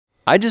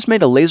I just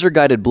made a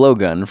laser-guided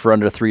blowgun for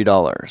under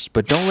 $3,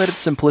 but don't let its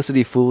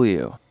simplicity fool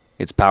you.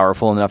 It's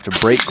powerful enough to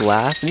break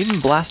glass and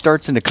even blast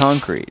darts into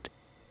concrete.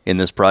 In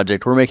this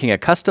project, we're making a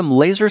custom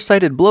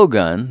laser-sighted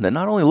blowgun that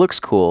not only looks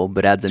cool,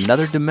 but adds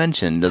another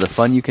dimension to the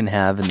fun you can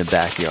have in the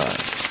backyard.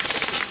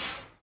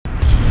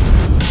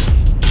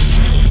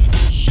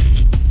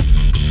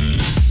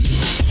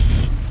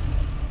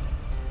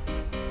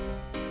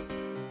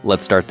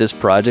 Let's start this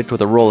project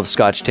with a roll of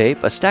Scotch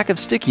tape, a stack of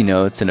sticky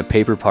notes, and a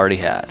paper party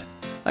hat.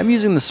 I'm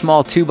using the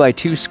small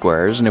 2x2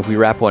 squares, and if we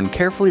wrap one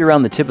carefully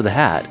around the tip of the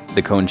hat,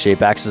 the cone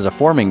shape acts as a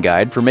forming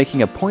guide for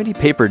making a pointy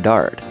paper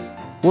dart.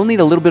 We'll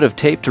need a little bit of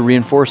tape to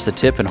reinforce the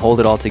tip and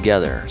hold it all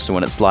together, so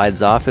when it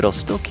slides off, it'll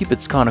still keep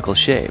its conical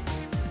shape.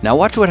 Now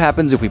watch what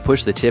happens if we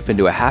push the tip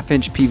into a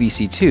 1/2-inch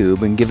PVC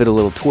tube and give it a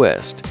little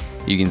twist.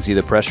 You can see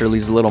the pressure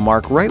leaves a little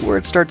mark right where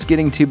it starts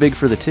getting too big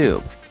for the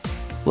tube.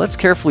 Let's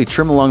carefully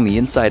trim along the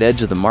inside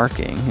edge of the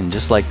marking, and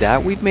just like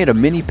that, we've made a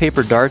mini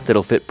paper dart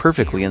that'll fit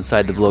perfectly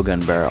inside the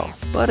blowgun barrel.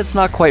 But it's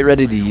not quite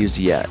ready to use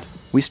yet.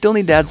 We still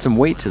need to add some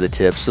weight to the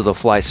tips so they'll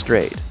fly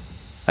straight.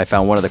 I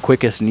found one of the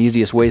quickest and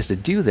easiest ways to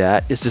do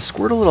that is to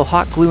squirt a little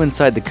hot glue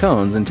inside the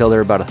cones until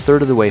they're about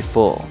 1/3 of the way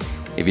full.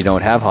 If you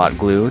don't have hot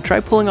glue, try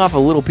pulling off a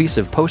little piece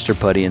of poster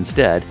putty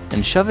instead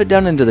and shove it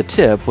down into the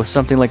tip with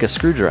something like a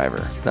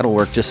screwdriver. That'll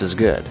work just as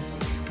good.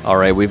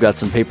 Alright, we've got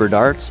some paper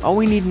darts. All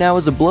we need now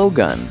is a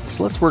blowgun,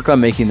 so let's work on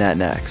making that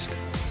next.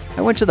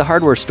 I went to the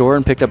hardware store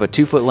and picked up a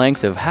 2-foot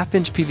length of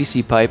 1/2-inch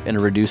PVC pipe and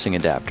a reducing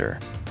adapter.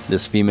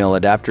 This female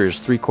adapter is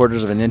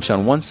 3/4 of an inch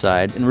on one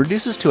side and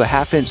reduces to a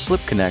 1/2-inch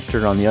slip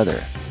connector on the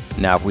other.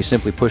 Now if we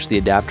simply push the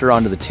adapter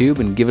onto the tube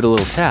and give it a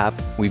little tap,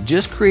 we've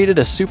just created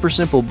a super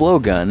simple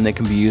blowgun that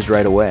can be used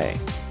right away.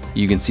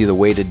 You can see the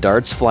weighted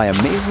darts fly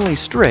amazingly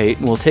straight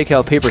and will take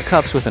out paper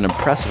cups with an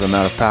impressive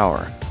amount of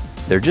power.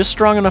 They're just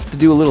strong enough to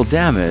do a little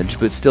damage,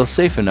 but still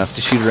safe enough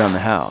to shoot around the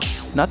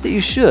house. Not that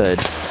you should,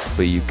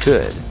 but you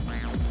could.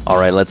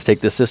 Alright, let's take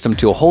this system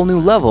to a whole new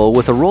level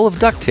with a roll of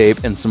duct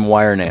tape and some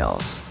wire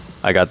nails.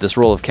 I got this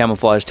roll of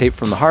camouflage tape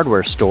from the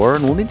hardware store,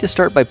 and we'll need to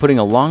start by putting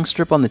a long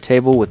strip on the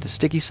table with the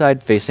sticky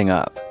side facing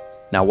up.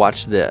 Now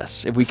watch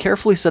this. If we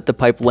carefully set the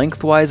pipe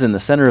lengthwise in the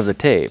center of the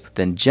tape,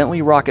 then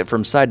gently rock it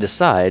from side to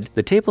side,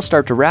 the tape will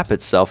start to wrap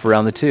itself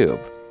around the tube.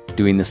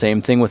 Doing the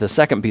same thing with a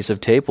second piece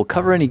of tape will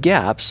cover any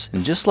gaps,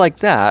 and just like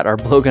that, our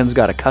blowgun's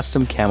got a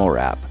custom camo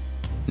wrap.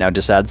 Now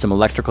just add some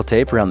electrical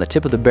tape around the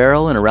tip of the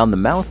barrel and around the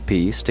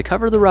mouthpiece to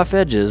cover the rough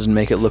edges and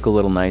make it look a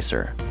little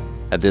nicer.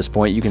 At this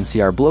point, you can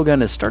see our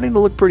blowgun is starting to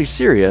look pretty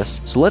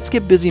serious, so let's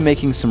get busy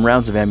making some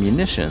rounds of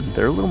ammunition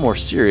that are a little more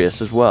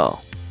serious as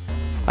well.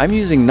 I'm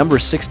using number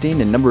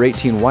 16 and number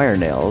 18 wire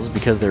nails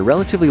because they're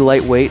relatively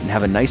lightweight and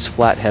have a nice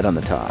flat head on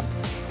the top.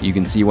 You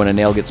can see when a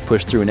nail gets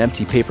pushed through an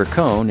empty paper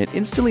cone, it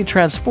instantly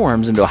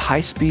transforms into a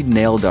high-speed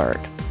nail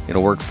dart.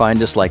 It'll work fine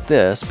just like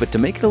this, but to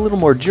make it a little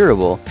more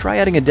durable, try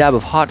adding a dab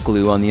of hot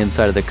glue on the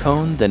inside of the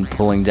cone, then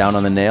pulling down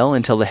on the nail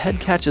until the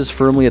head catches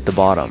firmly at the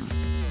bottom.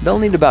 They'll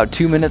need about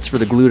 2 minutes for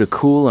the glue to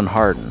cool and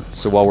harden,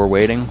 so while we're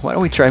waiting, why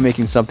don't we try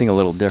making something a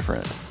little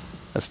different.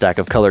 A stack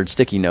of colored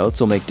sticky notes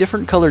will make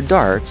different colored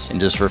darts, and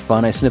just for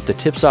fun I snipped the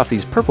tips off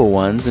these purple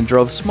ones and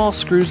drove small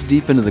screws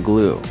deep into the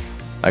glue.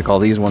 I call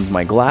these ones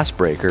my glass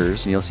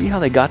breakers, and you'll see how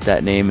they got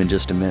that name in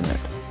just a minute.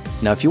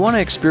 Now if you want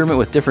to experiment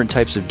with different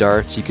types of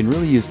darts, you can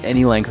really use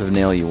any length of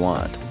nail you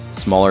want.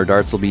 Smaller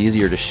darts will be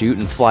easier to shoot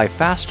and fly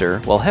faster,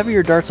 while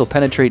heavier darts will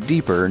penetrate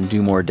deeper and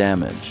do more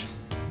damage.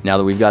 Now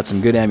that we've got some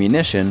good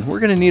ammunition,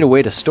 we're going to need a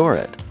way to store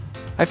it.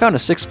 I found a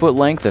 6-foot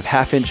length of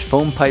 1/2-inch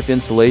foam pipe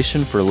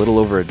insulation for a little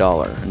over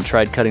 $1 and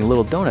tried cutting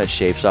little donut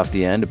shapes off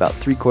the end about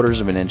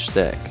 3/4 of an inch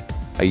thick.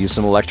 I used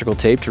some electrical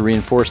tape to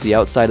reinforce the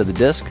outside of the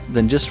disc,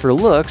 then just for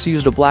looks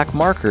used a black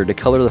marker to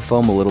color the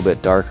foam a little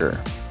bit darker.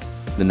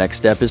 The next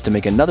step is to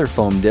make another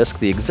foam disc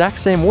the exact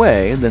same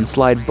way, then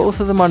slide both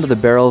of them onto the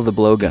barrel of the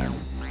blowgun.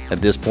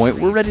 At this point,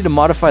 we're ready to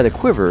modify the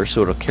quiver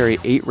so it'll carry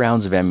 8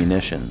 rounds of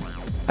ammunition.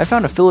 I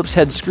found a Phillips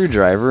head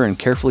screwdriver and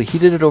carefully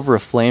heated it over a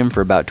flame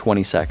for about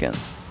 20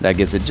 seconds. That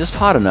gets it just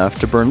hot enough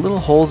to burn little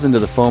holes into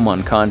the foam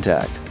on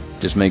contact.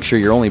 Just make sure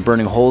you're only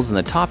burning holes in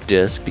the top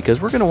disc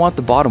because we're going to want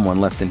the bottom one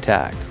left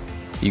intact.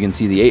 You can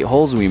see the 8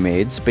 holes we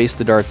made, space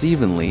the darts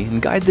evenly,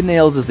 and guide the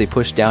nails as they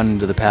push down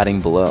into the padding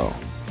below.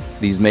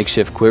 These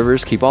makeshift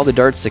quivers keep all the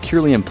darts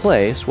securely in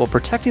place while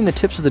protecting the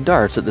tips of the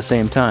darts at the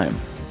same time.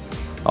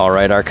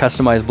 Alright, our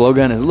customized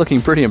blowgun is looking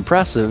pretty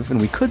impressive,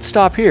 and we could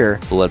stop here,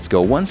 but let's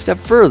go one step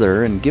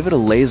further and give it a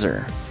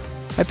laser.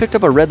 I picked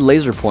up a red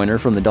laser pointer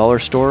from the dollar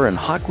store and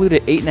hot glued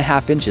it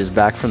 8.5 inches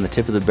back from the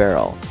tip of the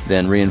barrel,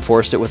 then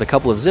reinforced it with a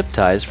couple of zip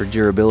ties for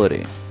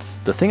durability.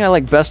 The thing I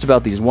like best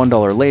about these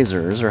 $1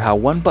 lasers are how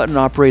one button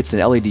operates an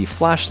LED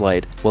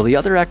flashlight while the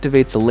other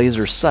activates a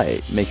laser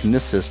sight, making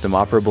this system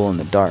operable in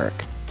the dark.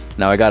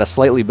 Now I got a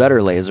slightly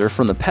better laser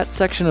from the pet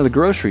section of the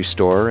grocery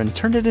store and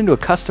turned it into a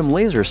custom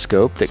laser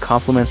scope that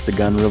complements the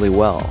gun really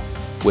well.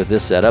 With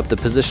this setup, the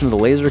position of the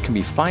laser can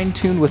be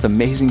fine-tuned with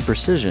amazing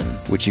precision,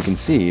 which you can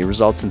see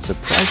results in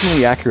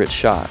surprisingly accurate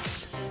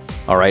shots.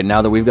 Alright,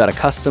 now that we've got a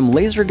custom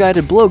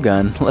laser-guided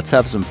blowgun, let's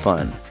have some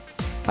fun.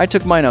 I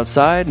took mine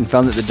outside and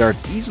found that the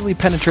darts easily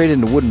penetrate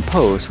into wooden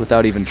posts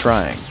without even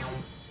trying.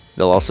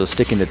 They'll also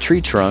stick into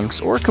tree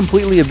trunks or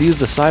completely abuse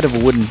the side of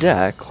a wooden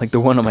deck like the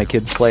one on my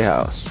kid's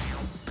playhouse.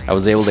 I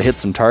was able to hit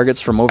some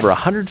targets from over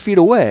 100 feet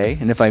away,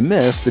 and if I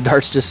missed, the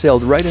darts just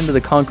sailed right into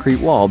the concrete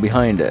wall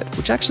behind it,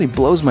 which actually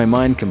blows my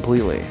mind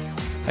completely.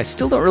 I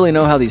still don't really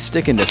know how these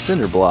stick into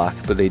cinder block,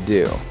 but they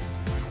do.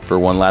 For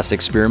one last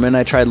experiment,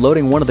 I tried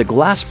loading one of the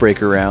glass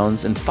breaker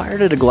rounds and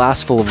fired at a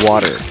glass full of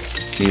water.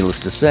 Needless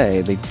to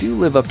say, they do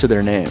live up to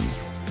their name.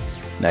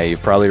 Now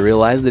you've probably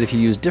realized that if you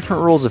use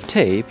different rolls of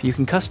tape, you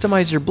can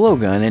customize your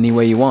blowgun any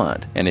way you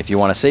want. And if you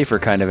want a safer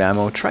kind of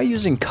ammo, try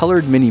using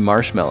colored mini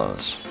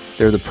marshmallows.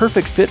 They're the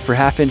perfect fit for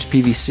half-inch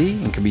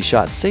PVC and can be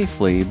shot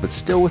safely, but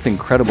still with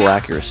incredible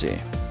accuracy.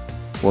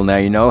 Well, now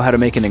you know how to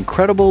make an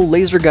incredible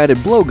laser-guided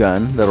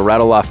blowgun that'll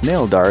rattle off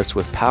nail darts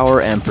with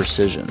power and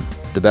precision.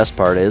 The best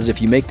part is,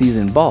 if you make these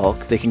in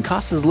bulk, they can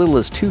cost as little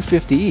as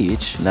 $2.50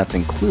 each, and that's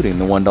including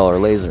the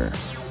 $1 laser.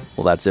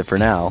 Well, that's it for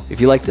now. If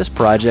you like this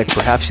project,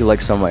 perhaps you like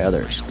some of my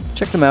others.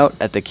 Check them out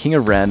at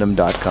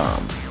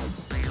thekingofrandom.com.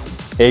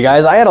 Hey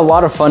guys, I had a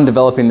lot of fun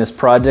developing this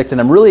project,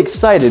 and I'm really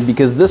excited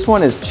because this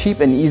one is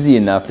cheap and easy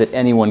enough that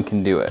anyone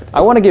can do it.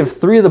 I want to give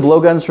 3 of the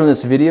blowguns from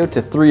this video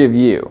to 3 of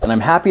you, and I'm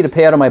happy to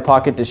pay out of my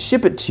pocket to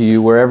ship it to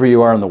you wherever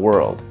you are in the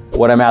world.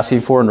 What I'm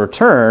asking for in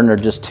return are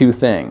just 2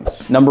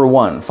 things. Number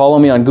 1, follow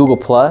me on Google+,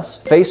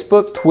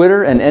 Facebook,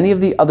 Twitter, and any of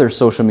the other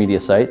social media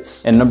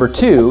sites. And number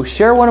 2,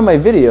 share one of my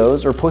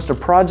videos or post a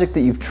project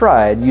that you've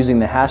tried using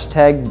the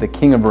hashtag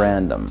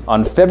 #TheKingOfRandom.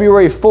 On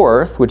February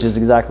 4th, which is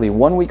exactly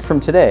 1 week from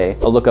today,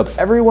 I'll look up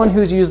everyone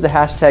who's used the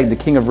hashtag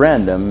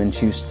 #TheKingOfRandom and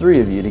choose 3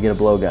 of you to get a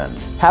blowgun.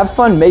 Have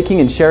fun making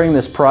and sharing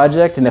this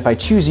project, and if I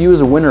choose you as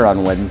a winner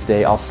on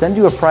Wednesday, I'll send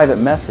you a private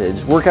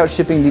message, work out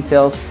shipping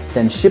details,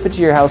 then ship it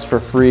to your house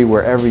for free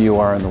wherever you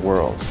are in the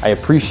world. I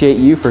appreciate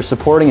you for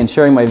supporting and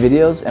sharing my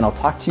videos, and I'll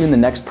talk to you in the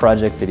next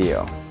project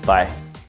video. Bye.